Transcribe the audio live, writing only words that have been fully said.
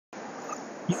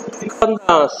You click on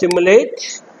the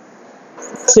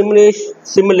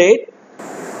simulate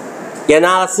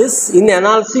analysis. In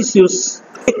analysis, you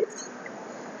click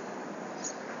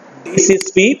DC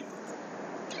sweep,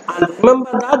 and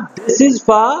remember that this is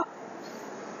for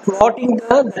plotting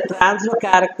the transfer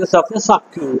characters of the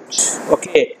circuit.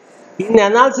 Okay. In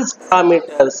analysis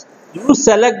parameters, you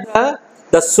select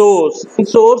the source. In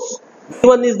source,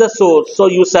 V1 is the source, so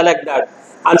you select that.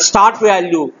 And start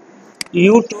value,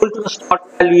 you told the start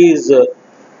value is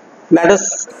let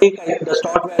us take the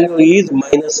start value is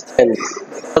 -10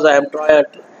 because I am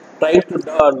trying to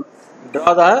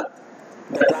draw the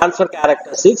transfer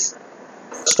characteristics.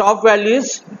 Stop value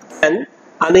is 10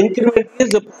 and increment is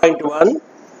 0.1.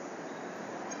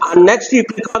 And next you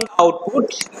click on the output.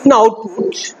 In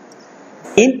output,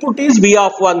 input is V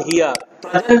of 1 here.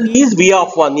 Present is V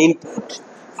of 1 input.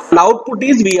 And output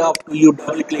is V of 2. You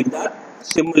double click that.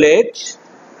 Simulate.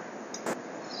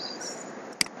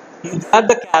 You got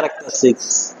the characteristics.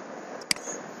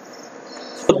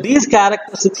 So these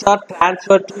characteristics are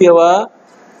transferred to your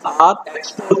or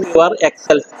export to your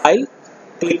Excel file.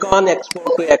 Click on export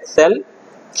to Excel.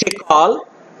 Check all.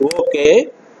 Okay.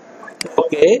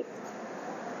 Okay.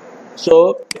 So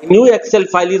a new Excel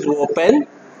file is open.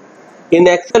 In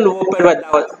Excel open,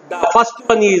 the first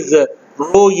one is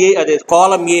row A, that is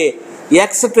column A.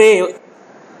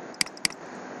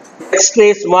 X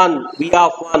trace 1, V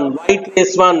of 1, Y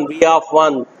trace 1, V of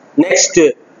 1. Next,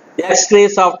 X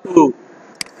trace of 2,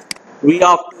 V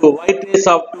of 2, Y trace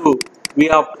of 2, V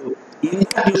of 2. In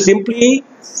that you simply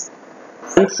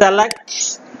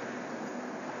unselect,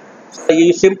 so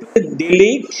you simply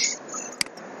delete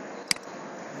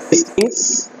these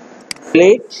things,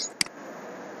 delete.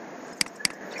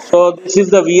 So this is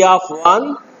the V of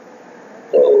 1.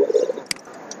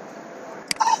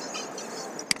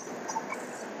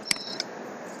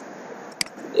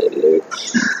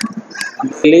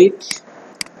 Delete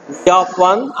V of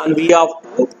 1 and V of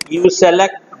 2. You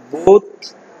select both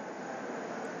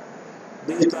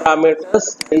these parameters,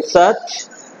 insert,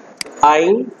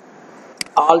 line,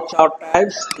 all chart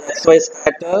types, XY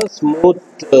scatter, smooth.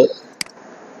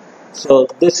 So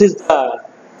this is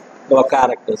the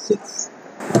characteristics.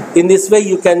 In this way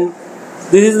you can,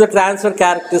 this is the transfer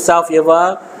characteristics of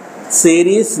your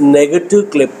series negative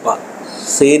clipper.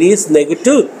 Series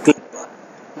negative clipper.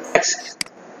 Next.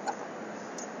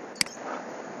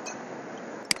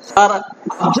 Are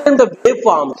observing the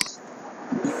waveforms.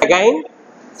 Again,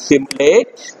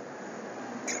 simulate,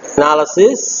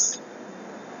 analysis,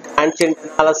 tangent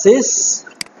analysis.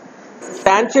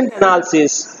 Tangent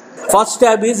analysis. First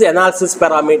tab is analysis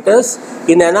parameters.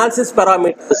 In analysis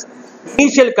parameters,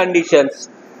 initial conditions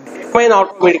determine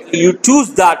automatically. You choose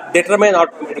that, determine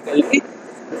automatically.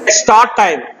 Start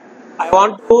time. I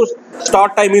want to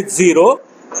start time is 0.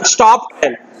 Stop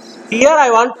time. Here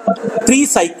I want 3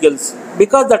 cycles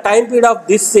because the time period of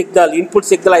this signal, input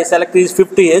signal I select is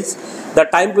 50 Hz. The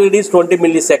time period is 20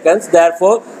 milliseconds.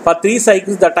 Therefore, for 3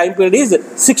 cycles the time period is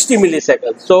 60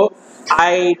 milliseconds. So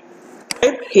I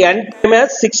type end time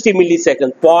as 60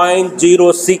 milliseconds,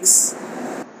 0.06.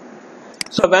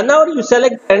 So whenever you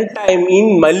select end time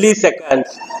in milliseconds,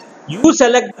 you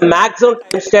select the maximum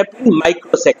time step in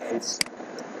microseconds.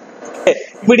 Okay.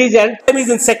 If it is end time is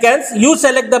in seconds, you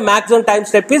select the maximum time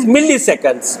step is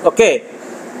milliseconds. Okay.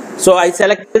 So I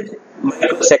selected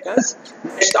microseconds.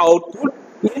 Next output.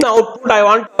 In output, I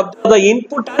want to observe the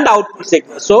input and output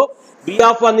signal. So V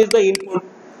of 1 is the input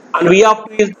and V of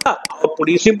 2 is the output.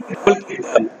 You simply double click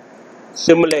them.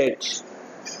 Simulate.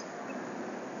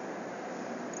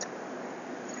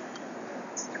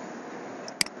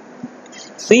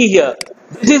 See here,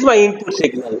 this is my input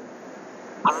signal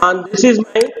and this is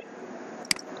my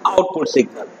output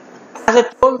signal. As I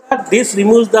told that this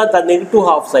removes the negative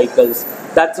half cycles.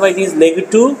 That's why it is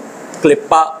negative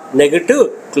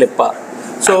clipper.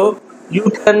 So you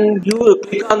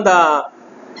click on the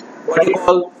what you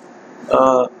call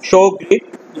show grid.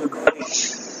 You got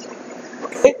it.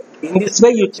 Okay. In this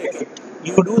way you check it.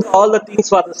 You do all the things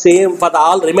for the same, for the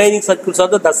all remaining circuits are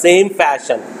the same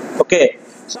fashion. Okay.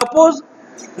 Suppose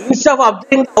instead of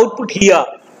observing the output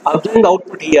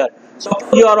here,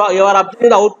 suppose you are observing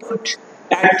the output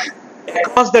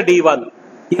across the D1.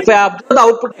 If I observe the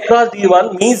output across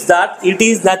D1, means that it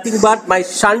is nothing but my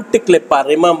shunt clipper.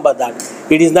 Remember that.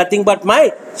 It is nothing but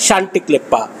my shunt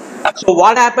clipper. So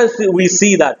what happens? We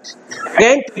see that.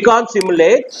 Again, click on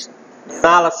simulate,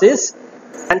 analysis,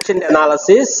 tangent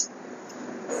analysis.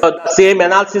 The same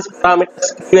analysis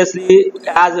parameters previously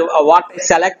as what I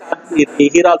select,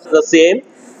 here also the same.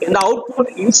 In the output,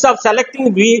 instead of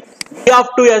selecting V of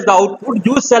 2 as the output,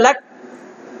 you select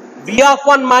V of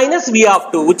 1 minus V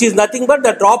of 2, which is nothing but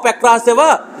the drop across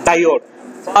our diode.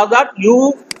 For that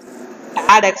you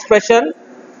add expression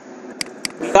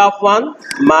V of 1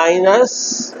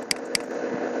 minus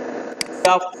V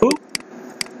of 2 .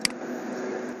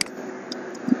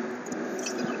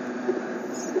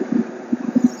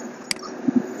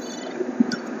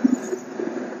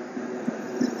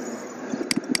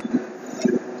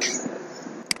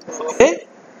 Okay,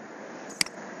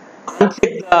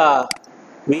 uncheck the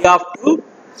V of 2,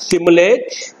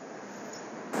 simulate.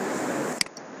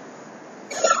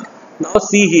 Now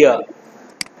see here,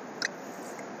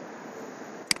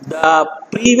 the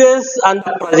previous and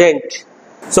the present.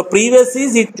 So previous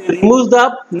is it removes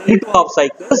the negative half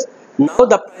cycles. Now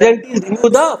the present is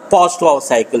remove the positive half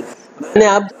cycle. When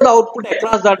I observe the output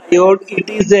across the diode, it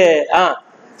is a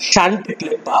shunt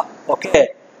clipper. Okay,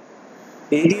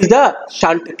 it is the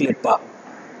shunt clipper.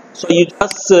 So you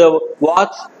just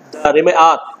watch the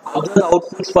observe the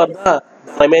outputs for the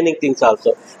remaining things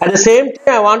also. At the same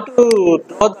time, I want to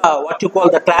draw the what you call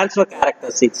the transfer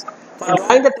characteristics. For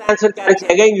drawing the transfer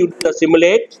characteristics, again you do the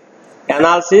simulate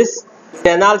analysis.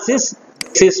 The analysis,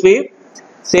 this is sweep.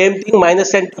 Same thing,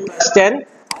 minus 10 to plus 10.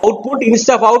 Output,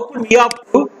 instead of output V of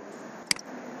 2,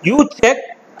 you check,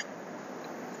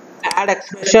 add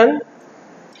expression.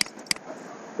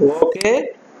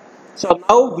 Okay. So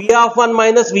now V of 1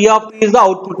 minus V of 2 is the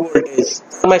output voltage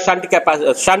for my shunt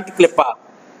clipper.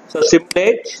 So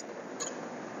simulate,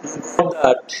 you got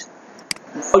that.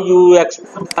 Now you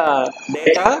export the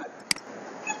data.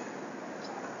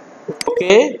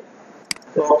 Okay,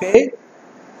 okay,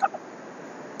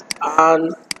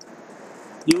 and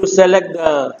you select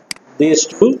these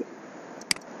two,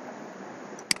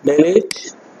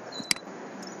 delete,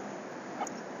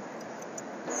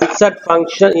 insert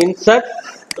function, insert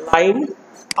line,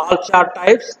 all chart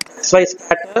types, XY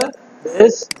scatter,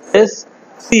 this,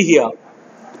 see here.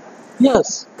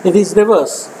 Yes, it is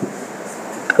reverse.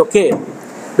 Okay,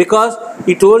 because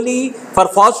it only for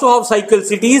first half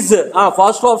cycles it is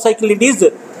first half cycle it is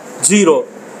 0.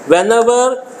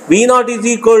 Whenever V0 is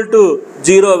equal to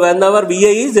 0, whenever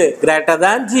VA is greater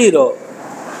than 0,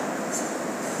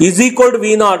 is equal to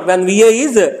V0 when VA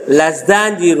is less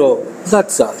than 0.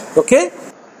 That's all. Okay.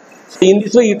 So in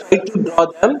this way you try to draw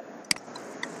them.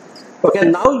 Okay,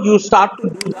 now you start to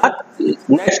do that.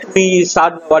 Next we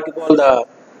start what you call the